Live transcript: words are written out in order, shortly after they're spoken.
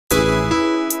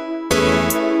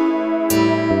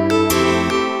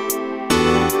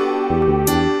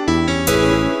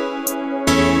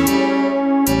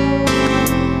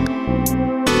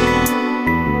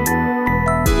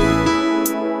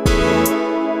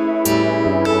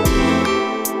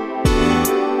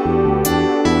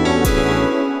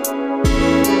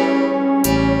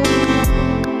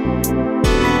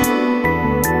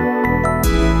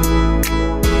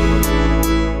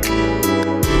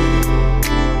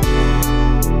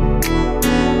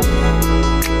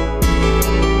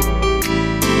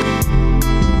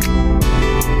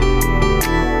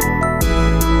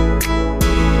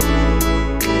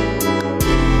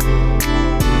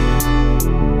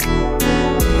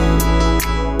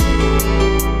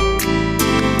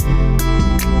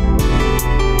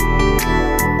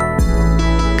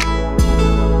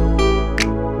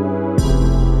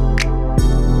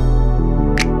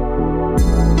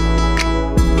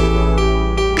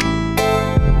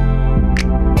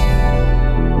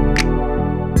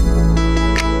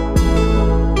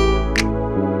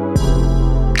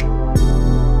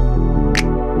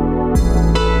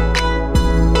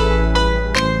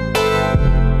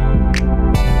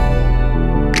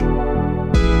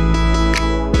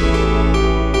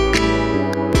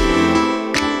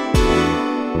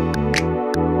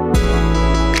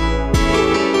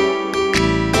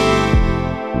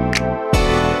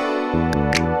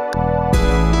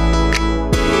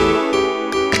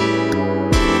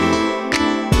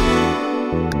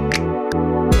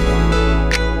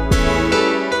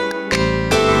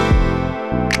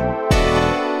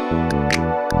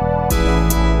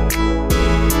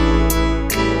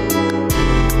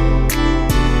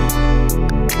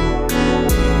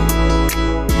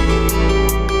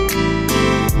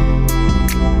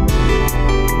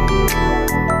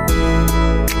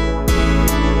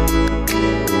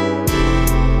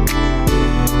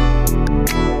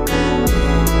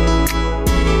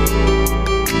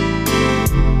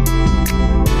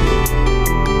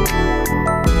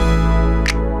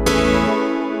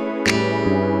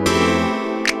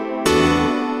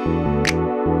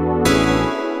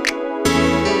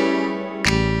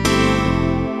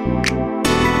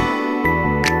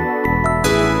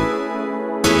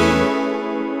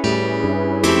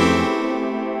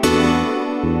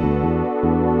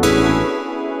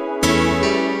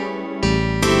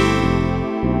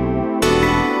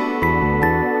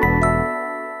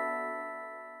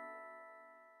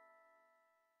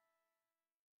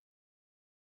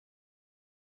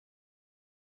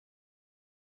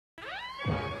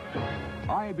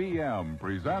IBM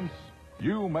presents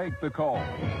You Make the Call.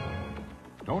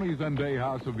 Tony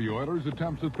Zendejas of the Oilers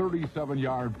attempts a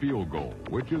 37-yard field goal,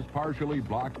 which is partially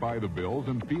blocked by the Bills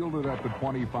and fielded at the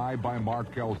 25 by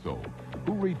Mark Kelso,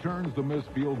 who returns the missed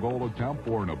field goal attempt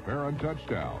for an apparent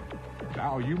touchdown.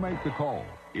 Now you make the call.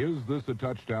 Is this a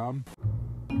touchdown?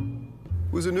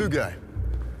 Who's a new guy?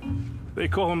 They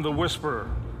call him the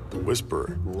Whisperer. The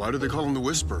Whisperer? Why do they call him the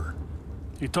Whisperer?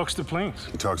 He talks to planes.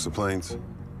 He talks to planes.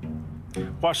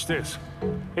 Watch this.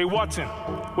 Hey, Watson,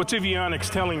 what's avionics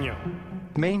telling you?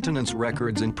 Maintenance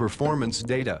records and performance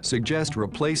data suggest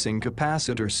replacing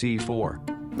capacitor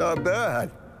C4. Not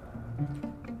bad.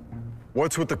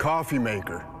 What's with the coffee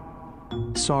maker?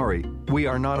 Sorry, we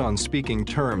are not on speaking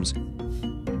terms.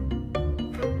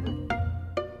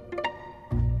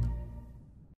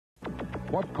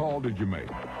 What call did you make?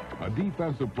 A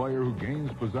defensive player who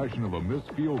gains possession of a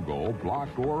missed field goal,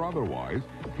 blocked or otherwise,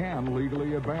 can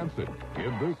legally advance it,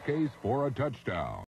 in this case for a touchdown.